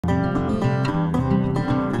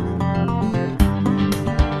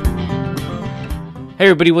Hey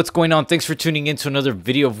everybody, what's going on? Thanks for tuning in to another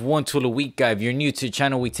video of One Tool a Week, guy. If you're new to the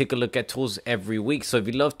channel, we take a look at tools every week. So if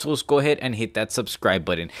you love tools, go ahead and hit that subscribe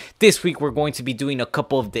button. This week, we're going to be doing a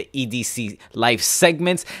couple of the EDC live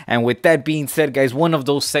segments. And with that being said, guys, one of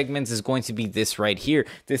those segments is going to be this right here.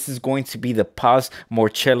 This is going to be the Poz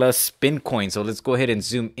Morchella spin coin. So let's go ahead and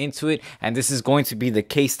zoom into it. And this is going to be the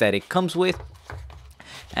case that it comes with.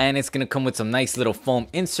 And it's going to come with some nice little foam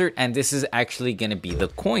insert, and this is actually going to be the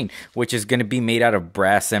coin, which is going to be made out of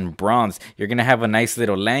brass and bronze. You're going to have a nice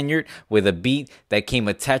little lanyard with a bead that came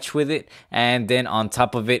attached with it, and then on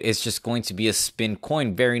top of it is just going to be a spin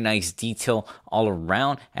coin. Very nice detail all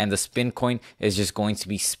around, and the spin coin is just going to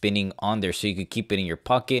be spinning on there, so you could keep it in your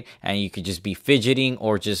pocket and you could just be fidgeting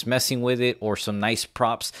or just messing with it, or some nice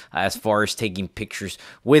props as far as taking pictures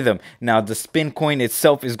with them. Now the spin coin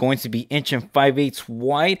itself is going to be 1 5/8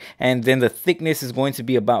 wide, and then the thickness is going to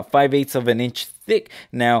be about 5/8 of an inch thick.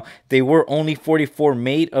 Now they were only 44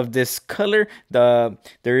 made of this color.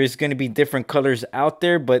 There is going to be different colors out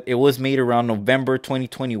there, but it was made around November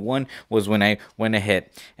 2021 was when I went ahead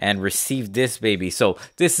and received this baby. So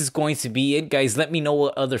this is going to be it, guys. Let me know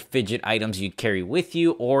what other fidget items you'd carry with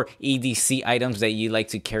you, or EDC items that you like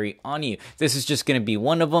to carry on you. This is just going to be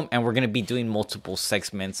one of them, and we're going to be doing multiple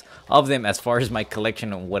segments of them as far as my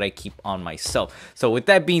collection and what I keep on myself. So with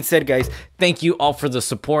that being said, guys, thank you all for the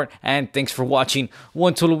support, and thanks for watching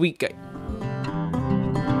One Tool a Week, guys.